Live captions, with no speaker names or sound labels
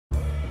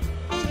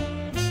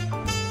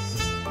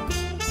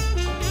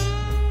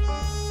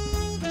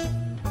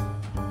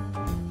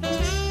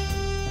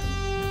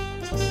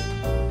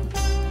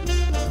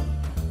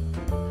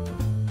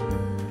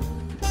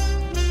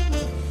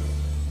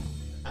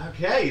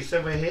Okay,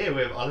 so we're here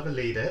with Oliver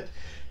Lidert,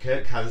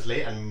 Kurt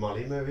Kansley and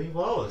Molly Marie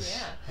Walsh.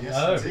 Yeah.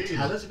 Yes, So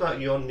tell us about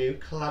your new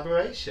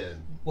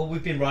collaboration. Well,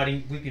 we've been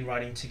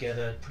writing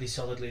together pretty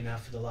solidly now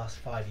for the last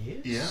 5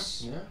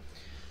 years. Yeah.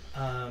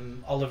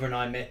 Oliver and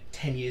I met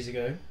 10 years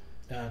ago,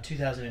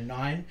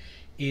 2009,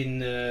 in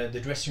the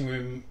dressing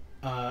room,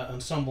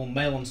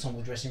 male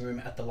ensemble dressing room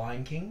at the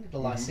Lion King, the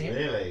Lyceum.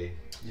 Really?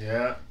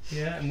 Yeah.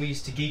 Yeah, and we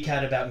used to geek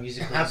out about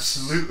musicals.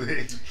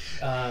 Absolutely.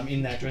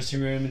 In that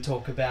dressing room and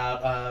talk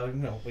about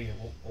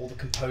all the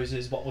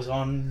composers, what was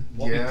on,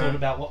 what we thought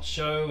about what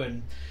show,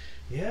 and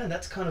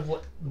that's kind of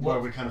what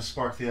Where we kind of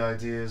sparked the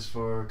ideas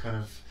for kind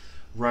of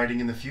writing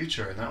in the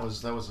future, and that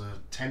was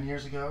 10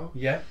 years ago.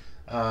 Yeah.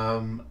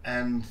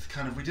 And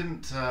kind of we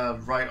didn't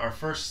write our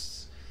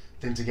first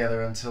thing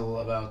together until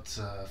about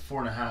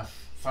 4.5,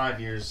 5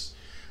 years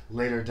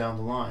later down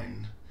the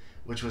line,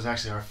 which was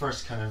actually our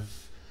first kind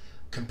of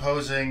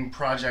composing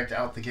project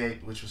out the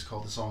gate, which was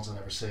called The Songs I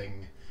Never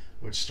Sing,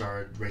 which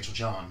starred Rachel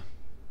John.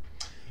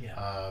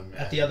 Yeah.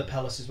 At the other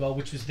palace as well,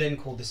 which was then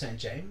called the St.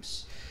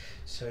 James.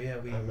 So I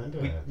remember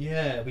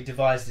it. we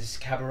devised this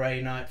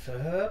cabaret night for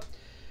her,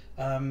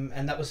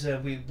 and that was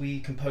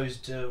we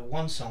composed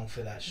one song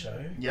for that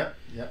show. Yep.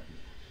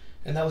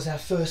 And that was our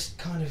first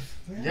kind of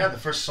the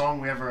first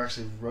song we ever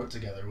actually wrote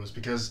together was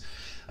because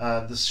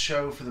this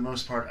show for the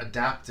most part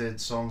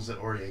adapted songs that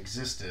already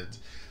existed.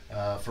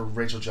 For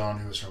Rachel John,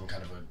 who was from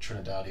kind of a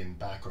Trinidadian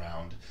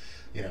background,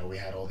 we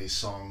had all these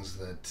songs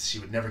that she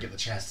would never get the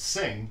chance to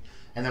sing,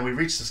 and then we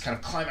reached this kind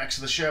of climax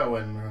of the show,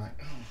 and we were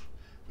like, oh,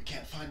 we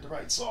can't find the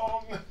right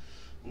song.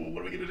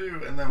 What are we gonna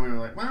do? And then we were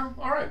like, well,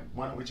 all right,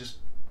 why don't we just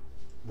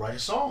write a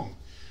song?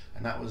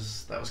 And that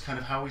was kind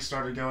of how we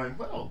started going.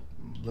 Well,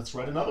 let's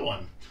write another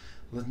one.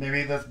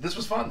 Maybe this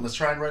was fun. Let's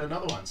try and write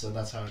another one. So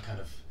that's how it kind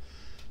of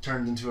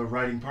turned into a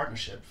writing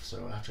partnership.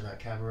 So after that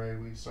cabaret,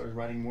 we started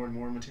writing more and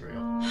more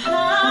material.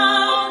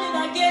 How did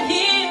I get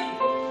here?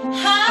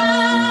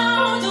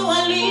 How do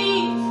I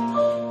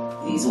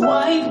leave these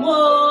white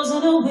walls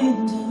and a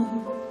window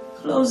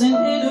closing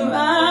in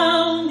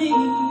around me?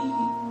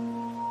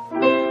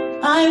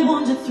 I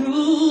wander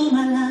through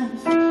my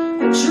life,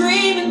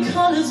 dreaming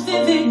colors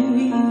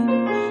vividly,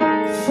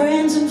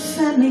 friends and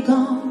family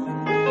gone,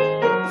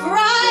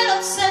 right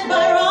upset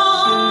by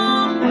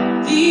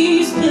wrong.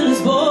 These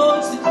pillars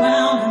boards the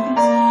crown,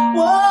 these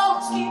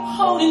walls keep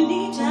holding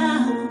me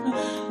down.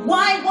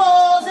 White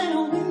walls and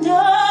a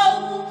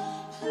window,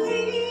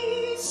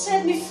 please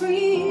set me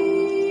free.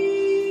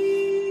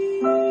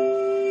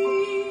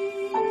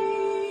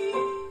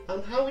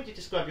 And how would you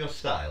describe your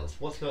styles?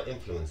 What's your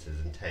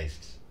influences and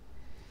tastes?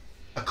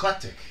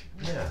 Eclectic.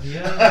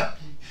 Yeah.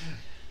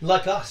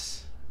 Like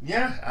us.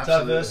 Yeah,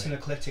 absolutely. Diverse and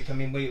eclectic. I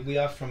mean, we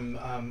are from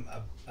a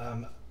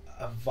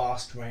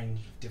vast range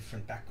of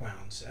different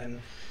backgrounds,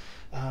 and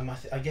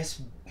I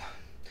guess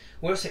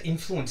we're also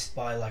influenced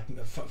by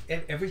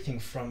everything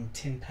from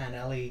Tin Pan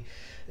Alley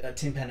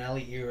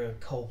era,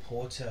 Cole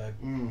Porter,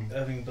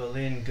 Irving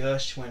Berlin,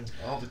 Gershwin,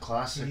 all the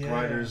classic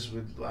writers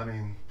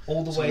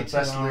all the way the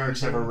best to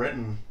lyrics ever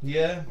written.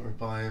 Yeah, were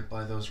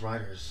by those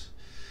writers.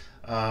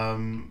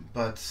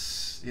 But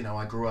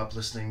I grew up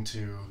listening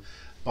to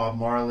Bob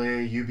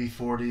Marley,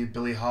 UB40,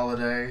 Billie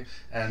Holiday,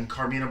 and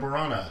Carmina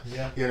Burana.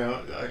 Yeah.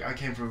 I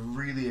came from a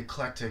really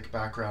eclectic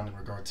background in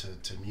regard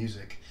to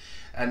music.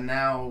 And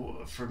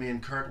now, for me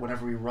and Kurt,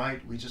 whenever we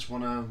write, we just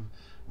want to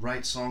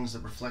write songs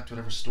that reflect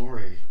whatever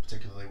story,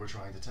 particularly, we're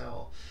trying to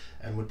tell.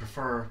 And would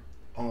prefer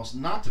almost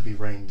not to be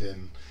reined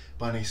in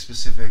by any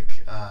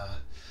specific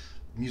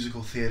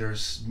musical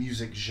theater's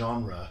music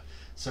genre.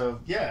 So,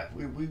 yeah,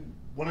 we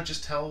want to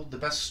just tell the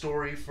best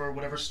story for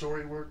whatever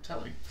story we're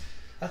telling.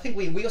 I think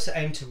we also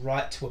aim to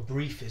write to a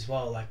brief as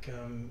well. Our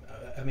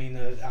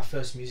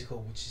first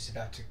musical, which is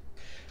about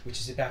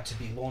to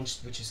be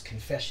launched, which is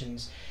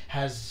Confessions,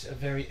 has a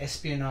very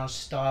espionage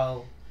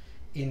style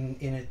in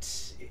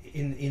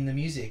the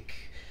music.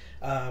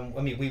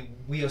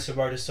 We also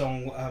wrote a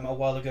song a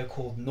while ago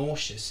called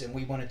Nauseous, and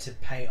we wanted to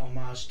pay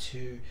homage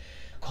to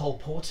Cole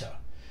Porter.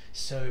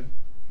 So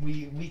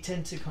we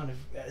tend to kind of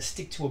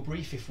stick to a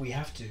brief if we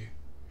have to.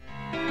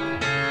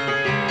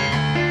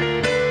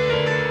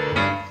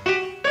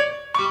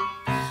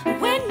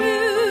 When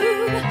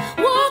you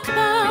walk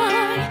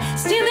by,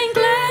 stealing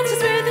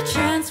glances with a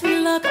chance we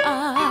lock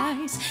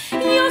eyes,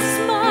 your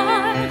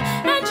smile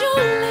and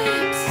your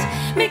lips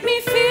make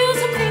me feel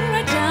something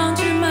right down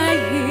to my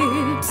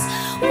hips.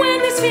 When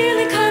this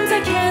feeling comes,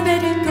 I can't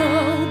let it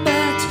go,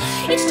 but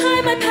each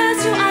time I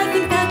pass you, I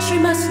think that you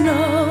must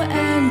know,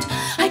 and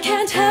I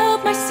can't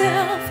help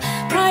myself,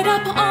 pride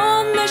up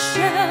on the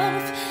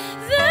shelf.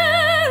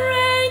 There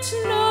ain't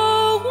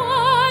no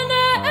one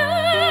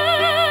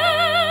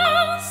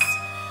else.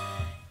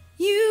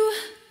 You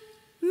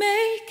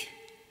make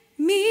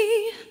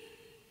me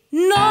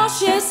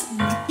nauseous.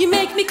 You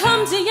make me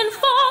clumsy and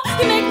fall.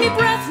 You make me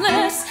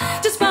breathless,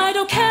 despite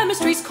all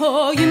chemistry's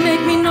core. You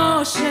make me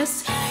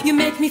nauseous. You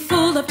make me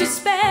full of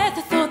despair.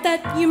 The thought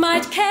that you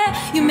might care.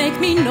 You make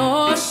me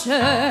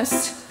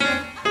nauseous.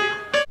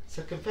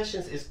 So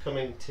Confessions is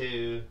coming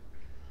to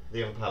The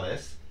Young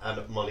Palace,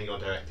 and Molly, you're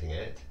directing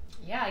it.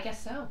 Yeah, I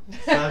guess so.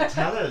 So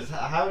tell us,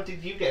 how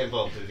did you get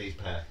involved with these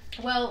pair?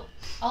 Well,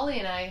 Ollie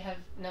and I have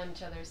known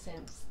each other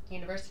since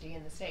university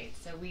in the States.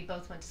 So we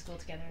both went to school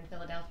together in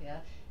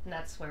Philadelphia, and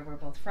that's where we're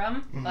both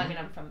from. Mm-hmm. Well, I mean,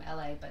 I'm from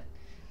LA, but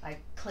I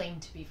claim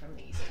to be from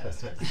the East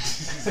Coast. I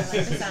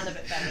like to sound a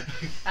bit better.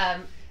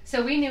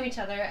 So we knew each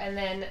other, and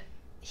then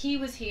he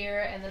was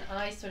here, and then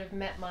I sort of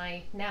met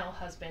my now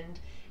husband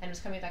and was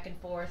coming back and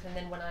forth. And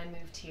then when I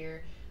moved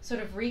here, sort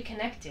of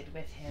reconnected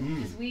with him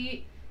because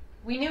we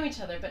knew each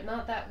other, but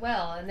not that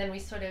well. And then we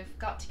sort of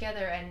got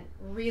together and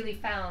really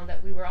found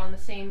that we were on the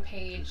same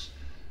page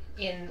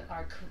in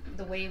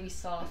the way we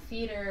saw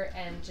theater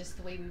and just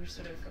the way we were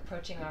sort of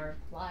approaching our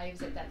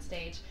lives at that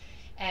stage.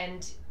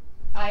 And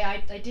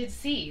I did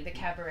see the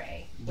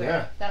cabaret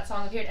where that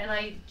song appeared, and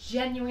I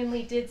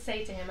genuinely did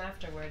say to him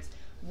afterwards,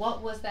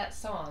 what was that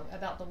song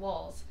about the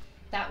walls?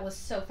 That was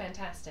so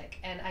fantastic,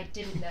 and I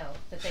didn't know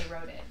that they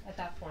wrote it at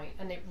that point,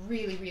 and it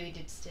really, really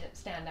did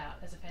stand out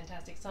as a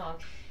fantastic song.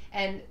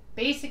 And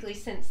basically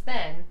since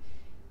then,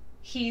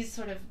 he's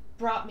sort of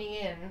brought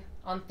me in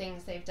on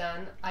things they've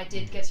done. I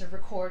did get to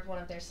record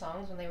one of their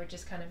songs when they were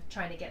just kind of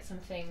trying to get some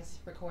things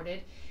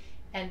recorded,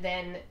 and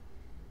then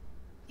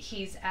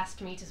he's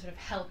asked me to sort of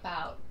help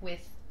out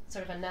with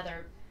sort of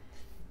another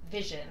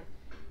vision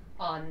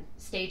on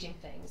staging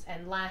things.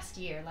 And last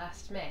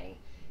May,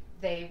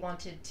 they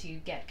wanted to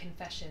get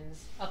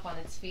Confessions up on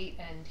its feet,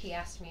 and he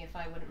asked me if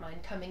I wouldn't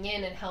mind coming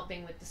in and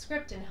helping with the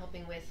script and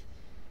helping with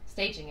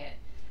staging it.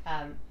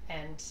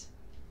 And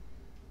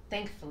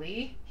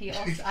thankfully,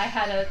 I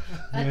had a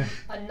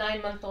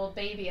 9-month-old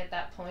baby at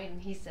that point, and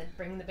he said,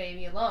 bring the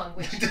baby along,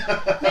 which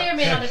may or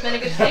may not have been a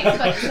good thing,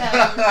 but...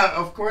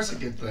 of course a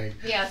good thing.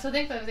 Yeah, so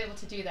thankfully I was able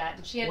to do that,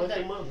 and she ended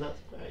up... Mom, that's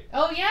great.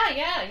 Oh,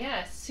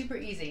 yeah, super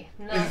easy.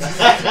 No.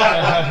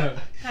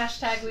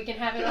 Hashtag we can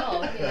have it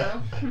all, you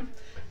know?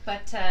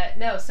 But,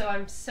 no, so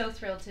I'm so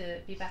thrilled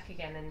to be back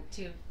again and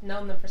to have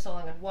known them for so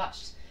long and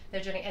watched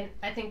their journey. And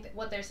I think that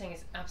what they're saying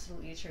is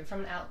absolutely true.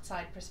 From an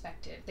outside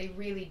perspective, they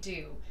really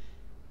do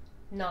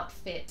not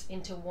fit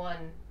into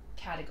one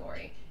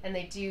category, and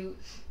they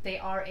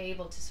are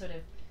able to sort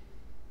of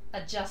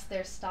adjust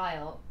their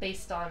style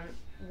based on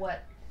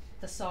what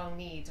the song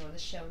needs or the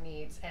show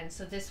needs. And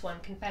so this one,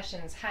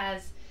 Confessions,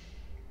 has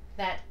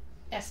that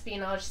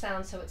espionage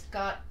sound, so it's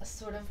got a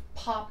sort of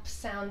pop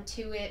sound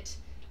to it,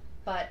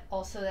 but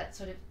also that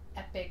sort of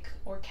epic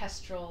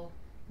orchestral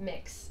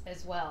mix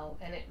as well,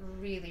 and it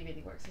really,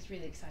 really works. It's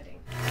really exciting.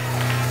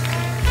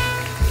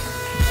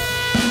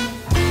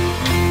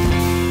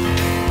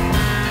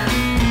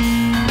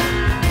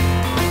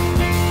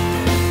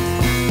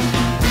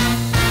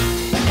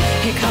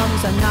 Here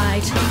comes a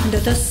night under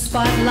the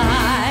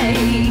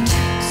spotlight,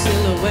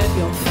 silhouette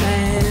your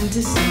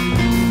fantasy.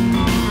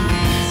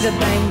 The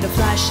bang, the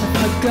flash of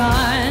a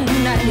gun,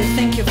 and you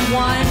think you've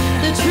won.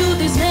 The truth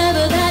is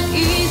never that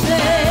easy.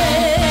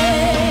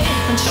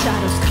 And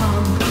shadows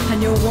come,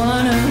 and you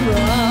wanna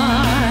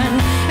run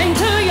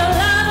into your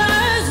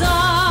lover's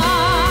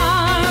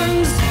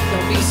arms.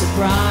 Don't be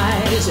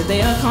surprised if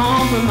they are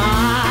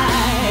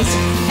compromised,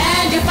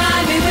 and you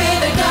find me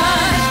with a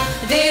gun.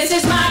 This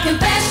is my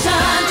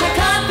confession to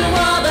cut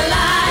through all the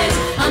lies.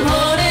 I'm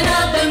holding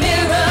up the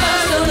mirror,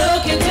 so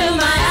look into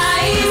my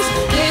eyes.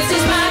 This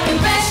is my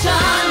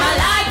confession. My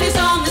life is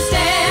on the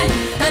stand.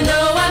 I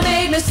know I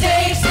made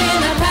mistakes in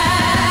the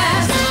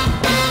past.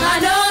 I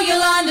know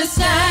you'll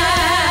understand.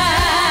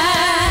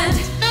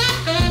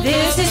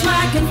 This is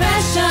my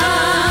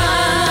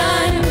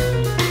confession.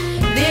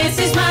 This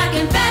is my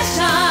confession.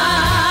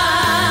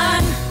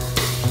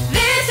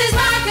 This is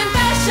my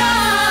confession.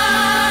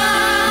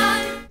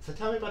 So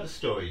tell me about the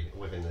story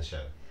within the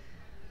show.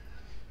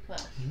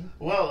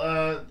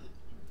 Well,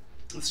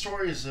 the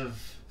story is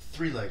of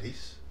 3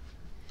 ladies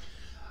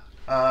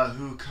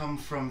who come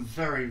from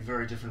very,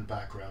 very different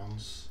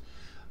backgrounds.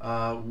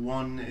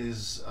 One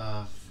is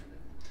of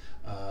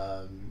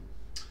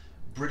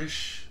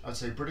British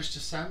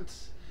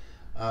descent.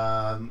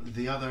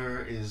 The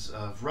other is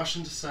of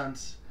Russian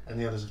descent, and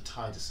the other is of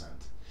Thai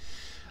descent.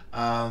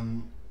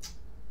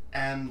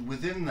 And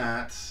within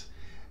that,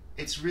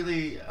 it's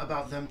really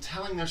about them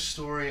telling their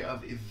story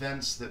of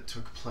events that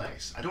took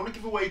place. I don't want to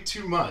give away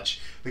too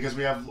much because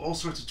we have all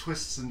sorts of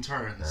twists and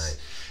turns. Nice.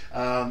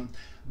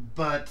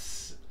 But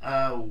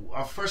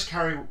our first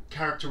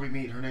character we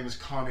meet, her name is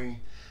Connie,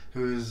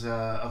 who's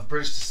of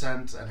British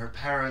descent, and her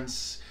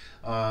parents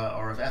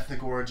are of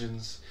ethnic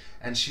origins,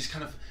 and she's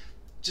kind of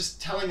just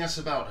telling us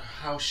about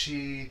how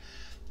she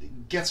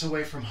gets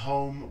away from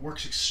home,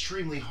 works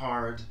extremely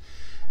hard,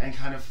 and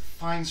kind of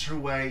finds her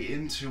way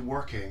into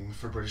working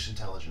for British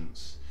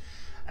intelligence.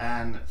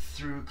 And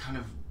through kind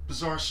of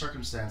bizarre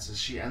circumstances,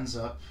 she ends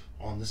up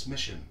on this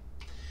mission.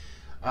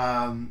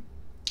 And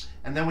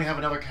then we have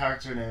another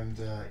character named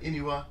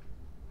Inua,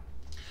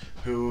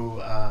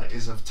 who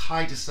is of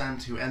Thai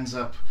descent, who ends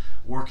up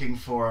working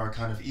for our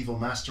kind of evil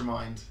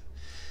mastermind.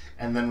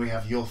 And then we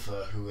have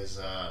Yulfa, who is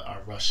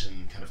our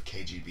Russian kind of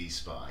KGB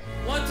spy.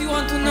 What do you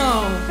want to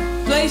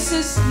know?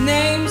 Places,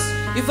 names,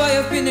 if I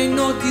have been a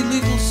naughty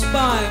little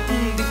spy.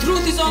 The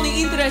truth is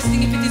only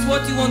interesting if it is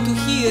what you want to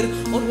hear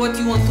or what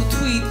you want to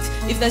tweet,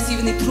 if that's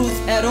even the truth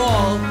at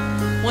all.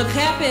 What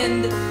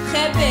happened,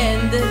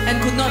 happened,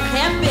 and could not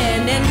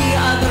happen any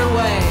other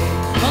way.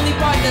 The only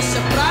part that's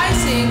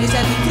surprising is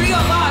that the three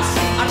of us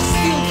are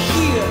still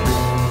here.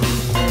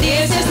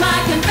 This is my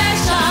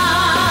confession.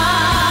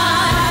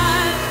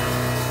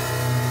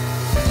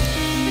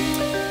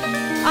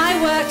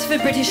 I worked for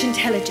British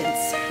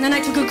intelligence, and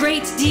I took a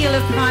great deal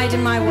of pride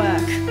in my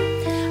work.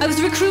 I was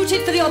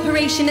recruited for the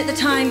operation at the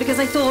time because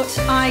I thought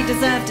I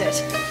deserved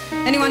it.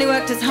 Anyone who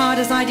worked as hard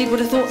as I did would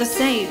have thought the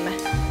same.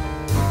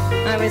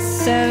 I was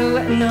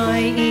so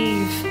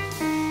naive.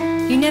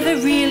 You never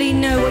really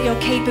know what you're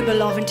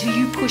capable of until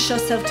you push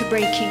yourself to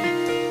breaking,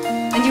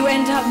 and you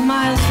end up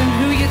miles from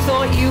who you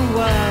thought you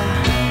were.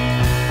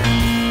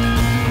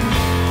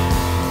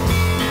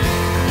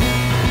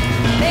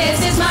 This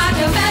is my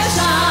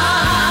confession.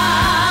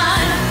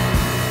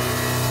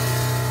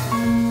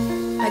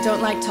 I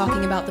don't like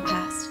talking about the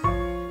past.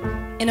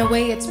 In a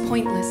way, it's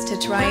pointless to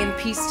try and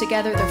piece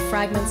together the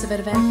fragments of an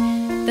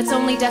event that's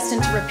only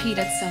destined to repeat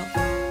itself.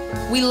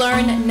 We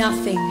learn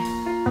nothing.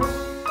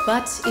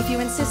 But if you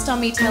insist on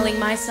me telling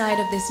my side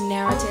of this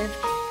narrative,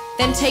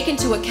 then take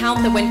into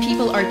account that when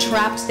people are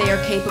trapped, they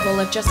are capable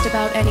of just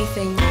about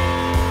anything.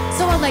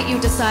 So I'll let you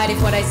decide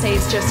if what I say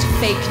is just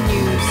fake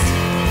news.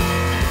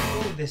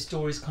 All of their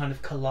stories kind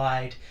of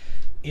collide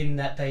in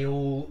that they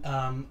all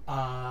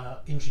are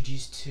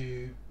introduced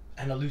to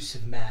an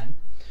elusive man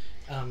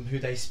who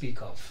they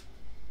speak of.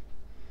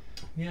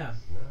 Yeah,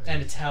 Nice.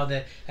 and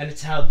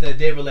it's how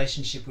their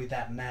relationship with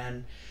that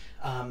man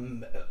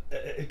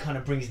it kind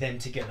of brings them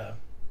together.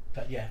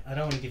 But yeah, I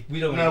don't want to give.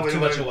 We don't want to give too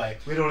much away.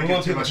 We don't want to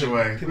give too much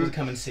away. People to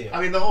come and see it. I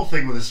mean, the whole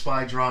thing with a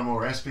spy drama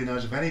or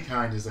espionage of any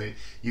kind is that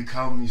you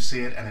come, you see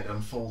it, and it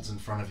unfolds in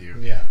front of you.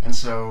 Yeah. And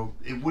so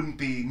it wouldn't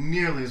be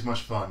nearly as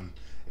much fun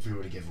if we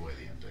were to give away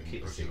the ending.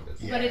 Keep the secrets.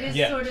 Yeah. But it is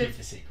Yeah, sort keep of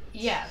the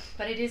secrets.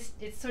 but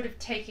it's sort of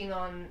taking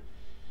on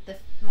the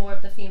more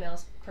of the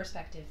female's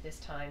perspective this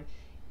time.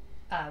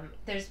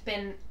 There's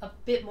been a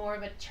bit more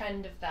of a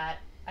trend of that.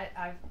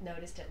 I've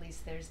noticed, at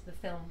least. There's the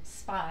film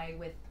Spy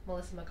with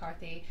Melissa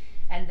McCarthy,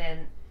 and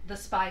then The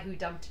Spy Who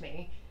Dumped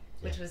Me,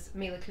 which was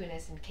Mila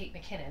Kunis and Kate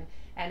McKinnon.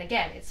 And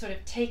again, it's sort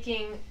of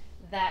taking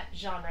that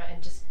genre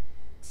and just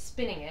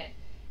spinning it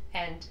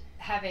and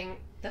having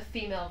the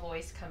female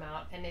voice come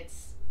out, and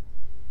it's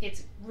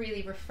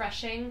really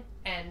refreshing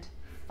and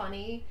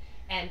funny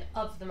and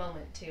of the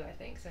moment too, I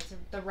think. So it's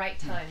the right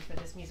time for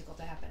this musical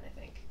to happen, I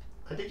think.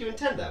 And did you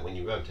intend that when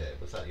you wrote it?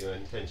 Was that your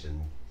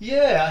intention?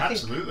 Yeah, I think.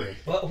 Absolutely.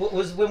 Well, what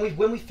was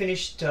when we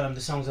finished the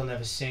songs I'll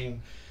never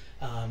sing,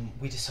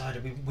 we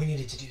decided we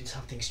needed to do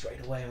something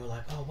straight away, and we're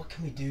like, oh, what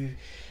can we do?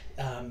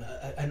 And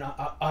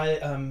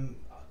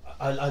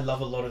I love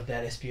a lot of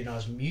that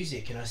espionage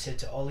music, and I said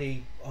to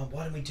Ollie,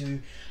 why don't we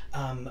do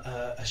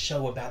a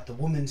show about the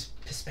woman's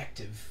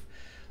perspective,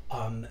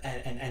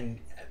 and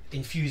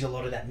infuse a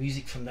lot of that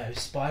music from those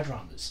spy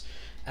dramas,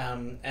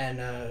 and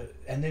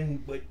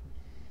then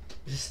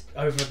just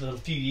over the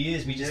few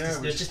years we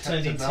just kept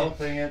turned into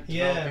developing it,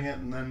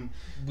 and then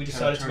we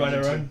decided to write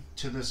our own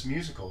to this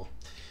musical.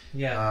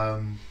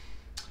 But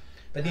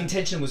the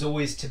intention was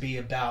always to be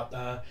about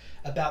the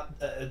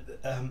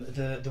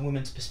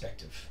woman's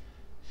perspective.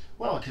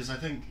 Well, because I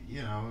think,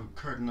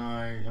 Kurt and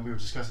I, and we were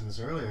discussing this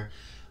earlier,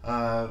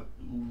 are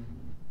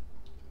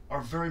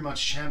very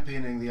much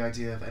championing the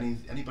idea of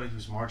anybody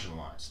who's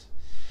marginalized.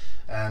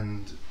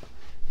 And,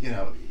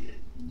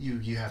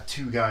 you have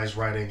two guys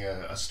writing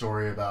a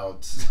story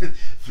about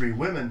three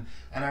women,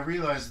 and I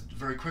realized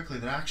very quickly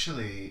that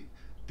actually,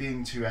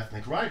 being two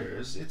ethnic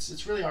writers,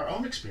 it's really our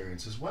own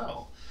experience as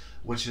well,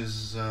 which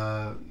is,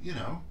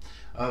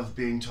 of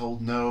being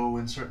told no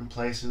in certain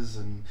places,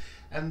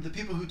 and the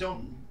people who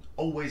don't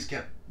always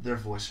get their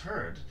voice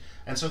heard.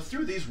 And so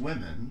through these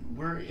women,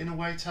 we're in a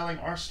way telling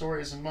our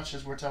stories as much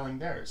as we're telling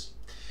theirs.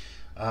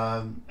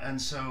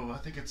 And so I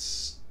think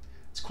it's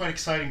quite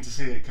exciting to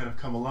see it kind of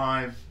come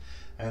alive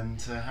and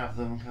to have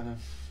them kind of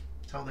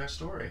tell their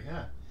story,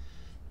 yeah.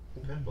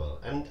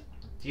 Incredible. And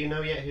do you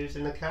know yet who's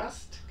in the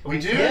cast? We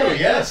do, Yeah,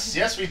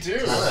 yes, we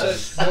do.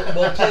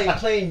 Well,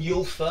 playing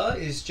Yulfa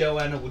is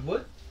Joanna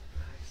Woodward,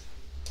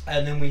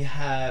 and then we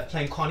have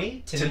playing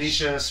Connie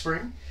Tanisha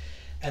Spring.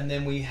 and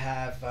then we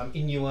have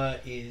Nguyen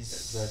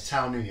is The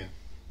Thao Nguyen.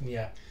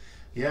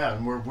 Yeah,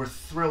 and we're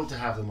thrilled to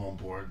have them on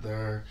board.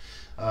 They're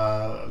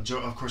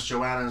of course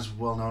Joanna is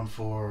well known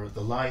for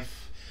The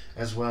Life,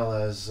 as well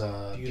as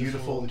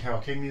Beautiful, the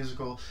Carole King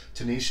musical.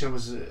 Tanisha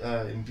was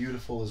in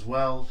Beautiful as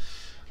well.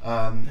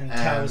 and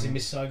Thao was in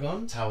Miss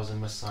Saigon. Thao was in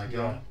Miss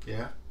Saigon,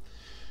 yeah.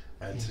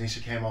 And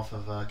Tanisha came off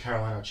of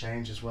Carolina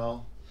Change as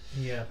well.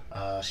 Yeah.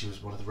 She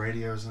was one of the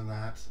radios in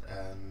that,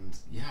 and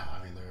yeah,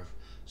 I mean, they're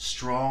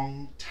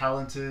strong,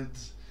 talented,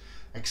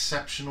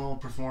 exceptional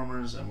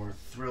performers, and we're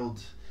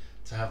thrilled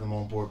to have them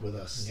on board with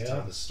us to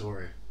tell this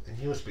story. And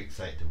you must be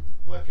excited to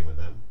working with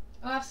them.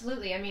 Oh,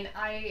 absolutely. I mean,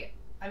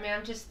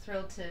 I'm just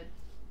thrilled to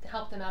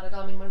help them out at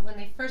all. I mean, when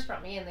they first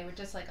brought me in, they were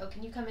just like, oh,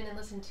 can you come in and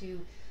listen to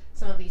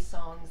some of these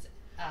songs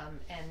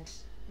and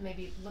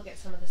maybe look at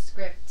some of the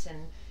script?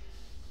 And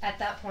at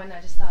that point, I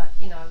just thought,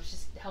 you know, I was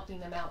just helping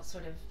them out,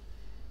 sort of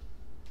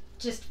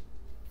just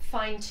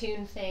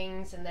fine-tune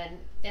things, and then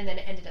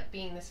it ended up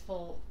being this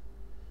full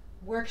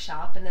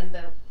workshop. And then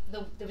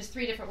there was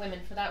 3 different women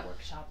for that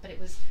workshop, but it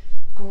was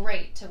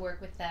great to work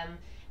with them.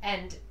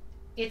 And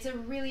it's a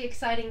really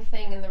exciting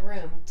thing in the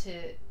room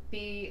to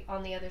be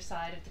on the other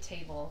side of the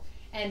table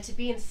and to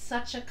be in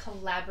such a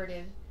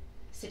collaborative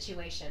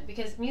situation,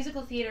 because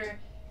musical theater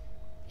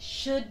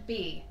should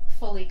be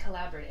fully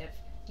collaborative.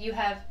 You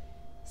have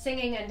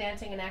singing and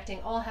dancing and acting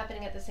all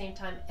happening at the same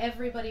time.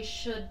 Everybody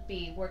should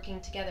be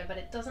working together, but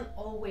it doesn't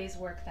always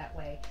work that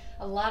way.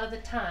 A lot of the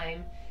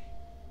time,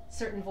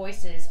 certain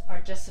voices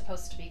are just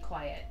supposed to be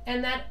quiet,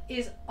 and that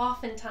is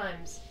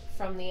oftentimes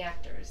from the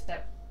actors,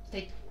 that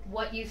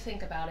what you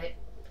think about it,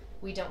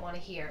 we don't want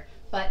to hear.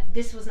 But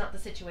this was not the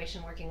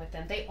situation working with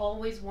them. They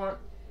always want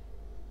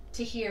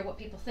to hear what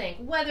people think.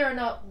 Whether or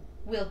not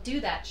we'll do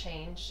that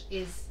change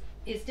is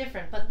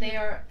different, but they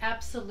are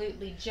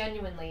absolutely,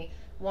 genuinely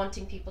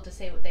wanting people to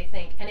say what they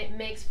think, and it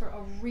makes for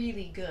a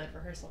really good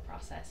rehearsal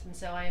process. And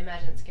so I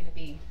imagine it's going to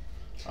be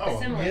a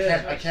similar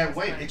situation. I can't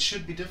wait. It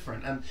should be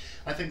different. And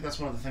I think that's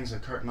one of the things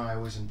that Kurt and I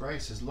always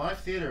embrace, is live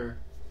theater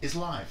is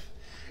live.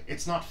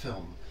 It's not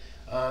film.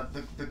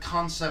 The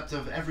concept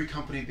of every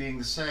company being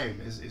the same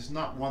is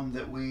not one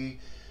that we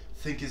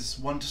think is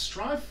one to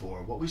strive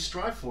for. What we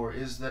strive for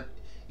is that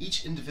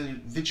each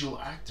individual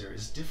actor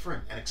is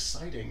different and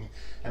exciting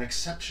and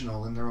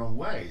exceptional in their own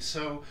way.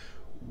 So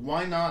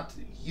why not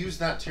use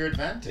that to your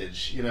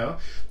advantage, you know?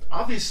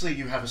 Obviously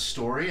you have a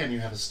story and you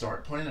have a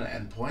start point and an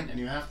end point, and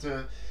you have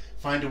to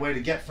find a way to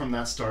get from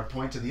that start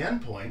point to the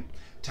end point,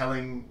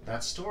 telling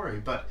that story.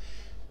 But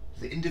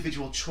the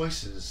individual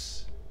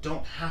choices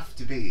don't have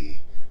to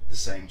be the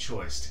same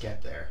choice to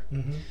get there.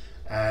 Mm-hmm.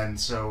 And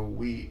so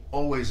we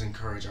always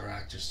encourage our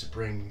actors to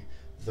bring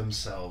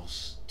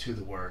themselves to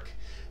the work.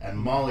 And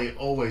Molly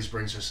always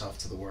brings herself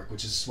to the work,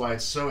 which is why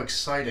it's so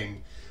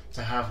exciting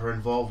to have her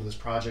involved with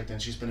this project.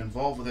 And she's been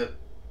involved with it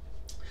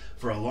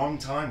for a long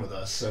time with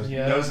us, so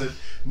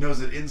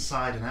knows it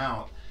inside and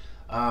out.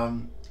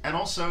 And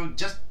also,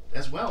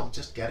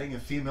 just getting a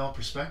female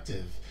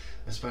perspective,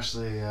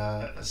 especially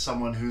as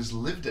someone who's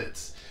lived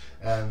it,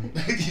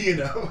 you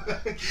know,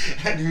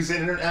 and who's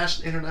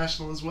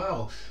international as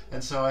well.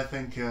 And so I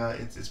think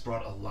it's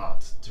brought a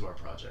lot to our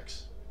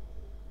projects.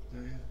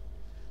 Oh, yeah.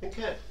 And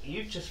Kurt,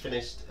 you've just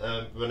finished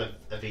run of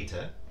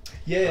Evita.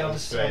 Yeah,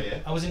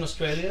 Australia. I was in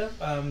Australia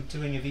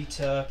doing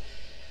Evita,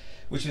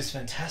 which was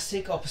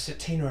fantastic, opposite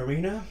Tina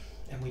Arena,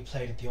 and we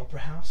played at the Opera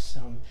House.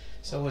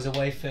 So I was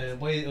away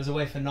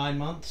for 9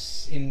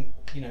 months in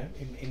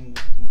the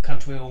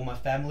country where all my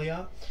family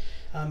are.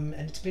 And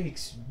it's been,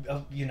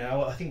 you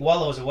know, I think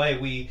while I was away,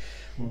 we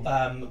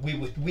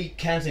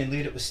Kansley and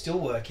Lidert was still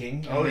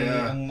working.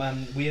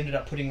 And we ended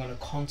up putting on a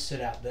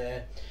concert out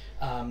there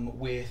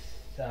with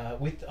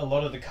a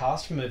lot of the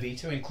cast from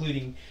Evita,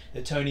 including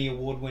the Tony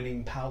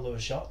Award-winning Paolo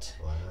Jot,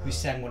 who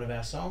sang one of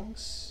our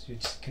songs,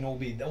 which can all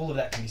of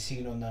that can be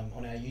seen on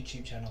our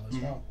YouTube channel as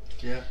well.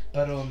 Yeah.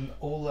 But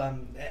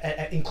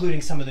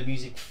including some of the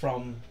music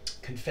from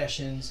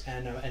Confessions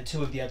and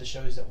 2 of the other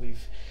shows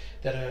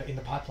that are in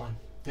the pipeline.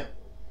 Yep.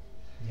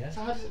 Yeah.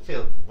 So how does it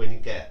feel when you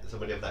get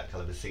somebody of that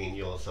caliber singing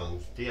your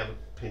songs? Do you have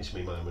a pinch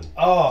me moment?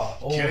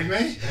 Kidding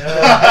me?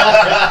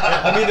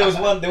 I mean,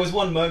 there was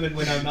one moment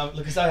when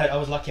because I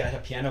was lucky, I had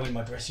a piano in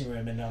my dressing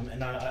room,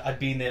 and I'd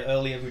been there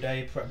early every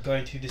day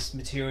going through this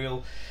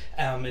material,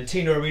 and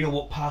Tina Arena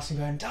walked past and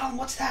going, "Darling,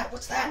 what's that?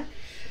 What's that?"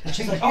 And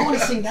she's like, "I want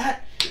to sing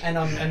that," and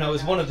I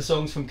was one of the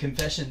songs from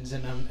Confessions,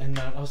 and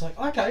I was like,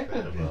 "Okay,"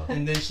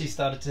 and then she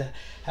started to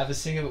have a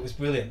sing of it. It was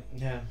brilliant.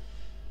 Yeah.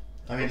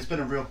 I mean, it's been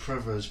a real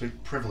privilege,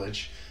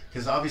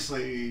 because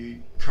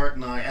obviously Kurt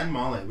and I and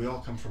Molly, we all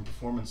come from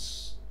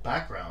performance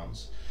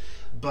backgrounds,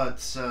 but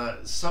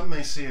some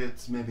may see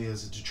it maybe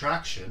as a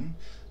detraction,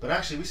 but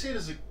actually we see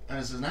it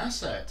as an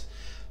asset,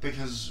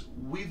 because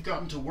we've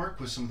gotten to work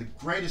with some of the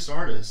greatest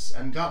artists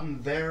and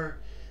gotten their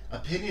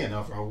opinion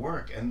of our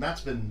work, and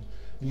that's been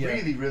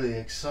really, really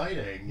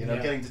exciting, you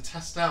know, getting to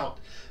test out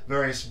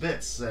various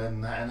bits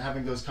and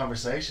having those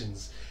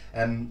conversations.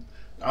 And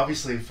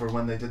obviously for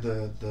when they did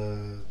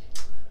the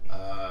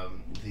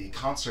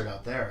concert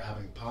out there,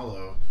 having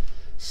Paolo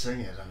sing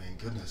it, I mean,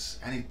 goodness,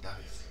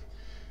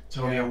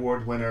 Tony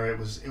Award winner, it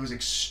was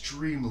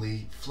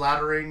extremely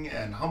flattering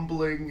and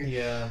humbling.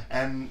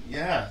 And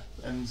it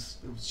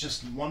was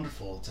just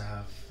wonderful to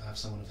have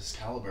someone of his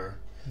caliber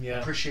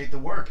appreciate the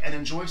work and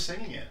enjoy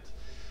singing it.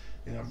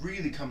 You know, it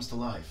really comes to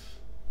life.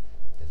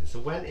 So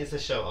when is the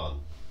show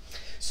on?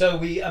 So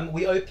we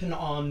open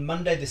on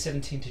Monday the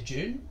 17th of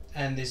June,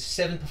 and there's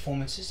 7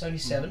 performances, only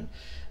 7,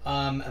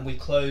 and we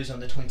close on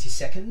the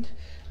 22nd.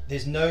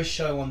 There's no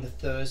show on the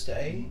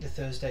Thursday, the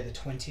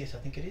 20th, I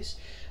think it is,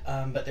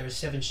 but there are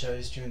 7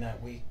 shows during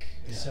that week.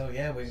 So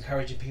yeah, we're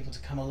encouraging people to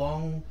come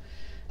along.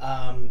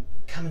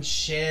 come and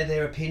share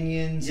their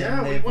opinions Yeah,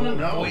 and we their wanna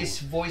know.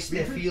 voice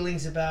their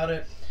feelings about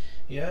it.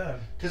 Yeah.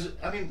 Because,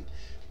 I mean,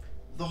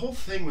 the whole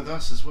thing with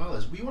us as well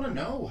is we want to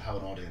know how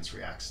an audience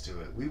reacts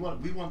to it. We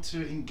want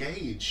to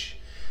engage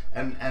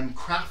and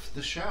craft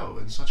the show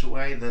in such a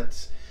way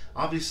that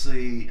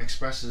obviously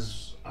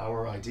expresses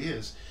our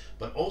ideas,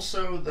 but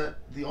also that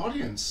the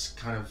audience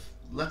kind of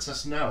lets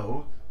us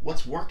know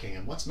what's working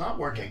and what's not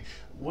working.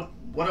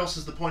 What else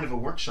is the point of a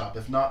workshop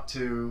if not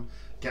to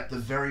get the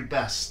very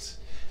best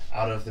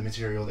out of the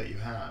material that you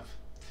have?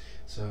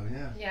 So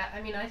yeah. Yeah,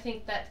 I mean, I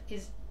think that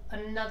is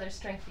another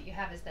strength that you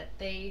have, is that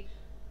they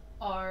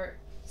are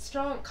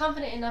strong,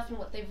 confident enough in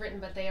what they've written,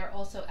 but they are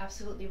also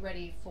absolutely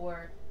ready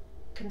for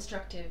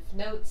constructive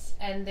notes,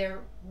 and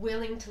they're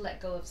willing to let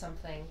go of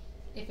something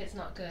if it's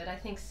not good. I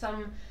think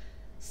some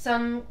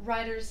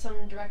writers,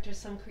 some directors,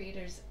 some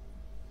creators,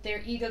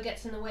 their ego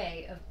gets in the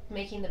way of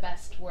making the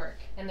best work,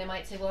 and they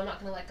might say, well, I'm not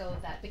going to let go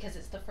of that because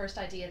it's the first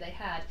idea they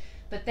had.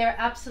 But they're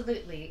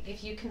absolutely,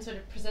 if you can sort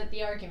of present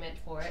the argument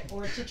for it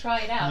or to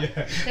try it out,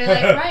 they're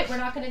like, right, we're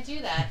not going to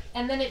do that.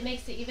 And then it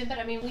makes it even better.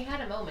 I mean, we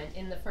had a moment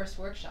in the first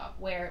workshop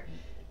where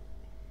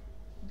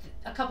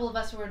a couple of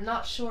us were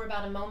not sure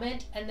about a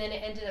moment, and then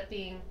it ended up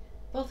being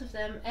both of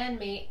them and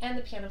me and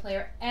the piano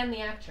player and the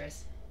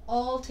actress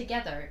all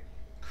together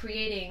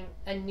creating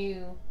a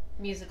new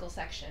musical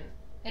section.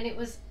 And it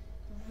was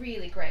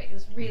really great. It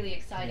was really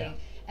exciting.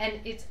 Yeah.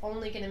 And it's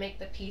only going to make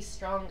the piece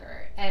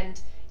stronger.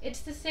 And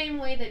it's the same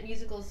way that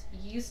musicals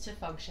used to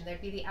function.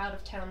 There'd be the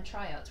out-of-town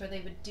tryouts where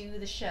they would do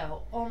the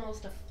show,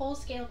 almost a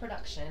full-scale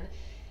production,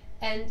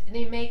 and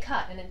they may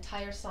cut an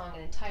entire song,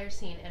 an entire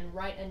scene, and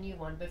write a new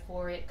one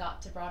before it got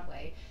to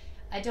Broadway.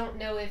 I don't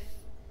know if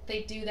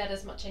they do that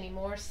as much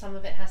anymore. Some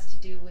of it has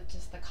to do with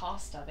just the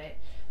cost of it.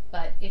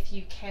 But if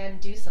you can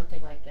do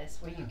something like this,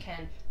 where you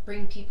can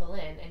bring people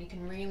in and you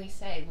can really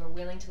say, we're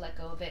willing to let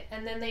go of it,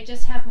 and then they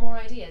just have more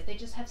ideas. They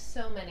just have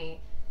so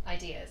many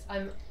ideas.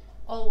 I'm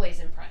always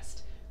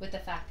impressed with the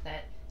fact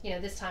that, you know,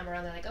 this time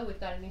around they're like, oh, we've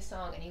got a new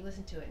song, and you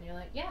listen to it and you're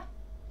like, yeah,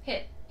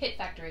 hit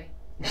factory.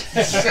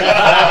 Amazing.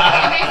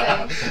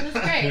 It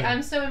was great.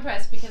 I'm so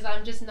impressed because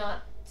I'm just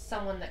not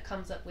someone that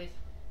comes up with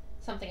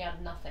something out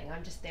of nothing.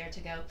 I'm just there to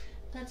go,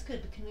 that's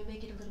good, but can we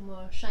make it a little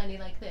more shiny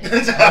like this?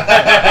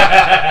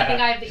 I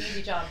think I have the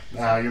easy job.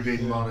 No, you're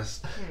being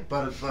modest.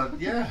 But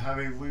yeah, I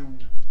mean,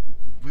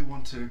 we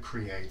want to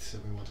create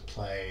and we want to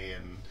play,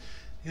 and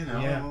you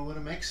know, we want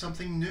to make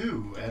something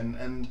new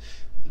and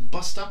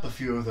bust up a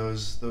few of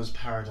those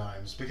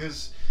paradigms,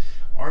 because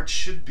art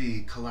should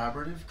be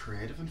collaborative,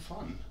 creative, and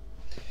fun.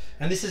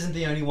 And this isn't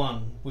the only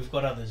one. We've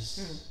got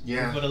others.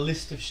 Yeah. We've got a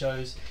list of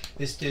shows.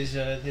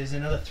 There's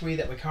another 3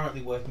 that we're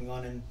currently working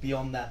on, and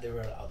beyond that there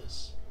are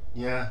others.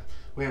 Yeah,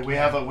 we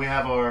have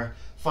our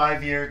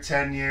 5-year,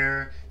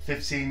 10-year,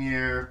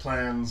 15-year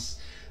plans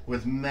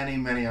with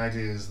many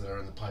ideas that are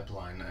in the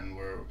pipeline, and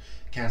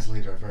Kansley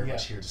are very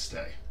much here to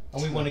stay.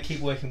 And we want to keep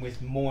working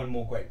with more and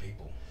more great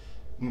people.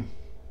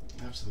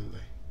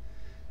 Absolutely.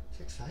 It's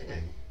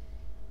exciting.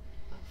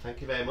 Thank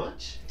you very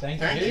much.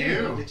 Thank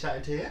you. Lovely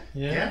chatting to you.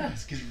 Yeah.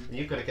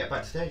 You've got to get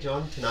back to stage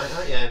on tonight,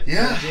 aren't you?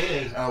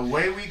 Yeah.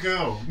 Away we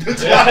go.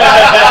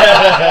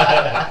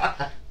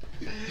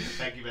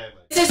 Thank you very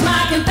much. This is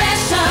my confession.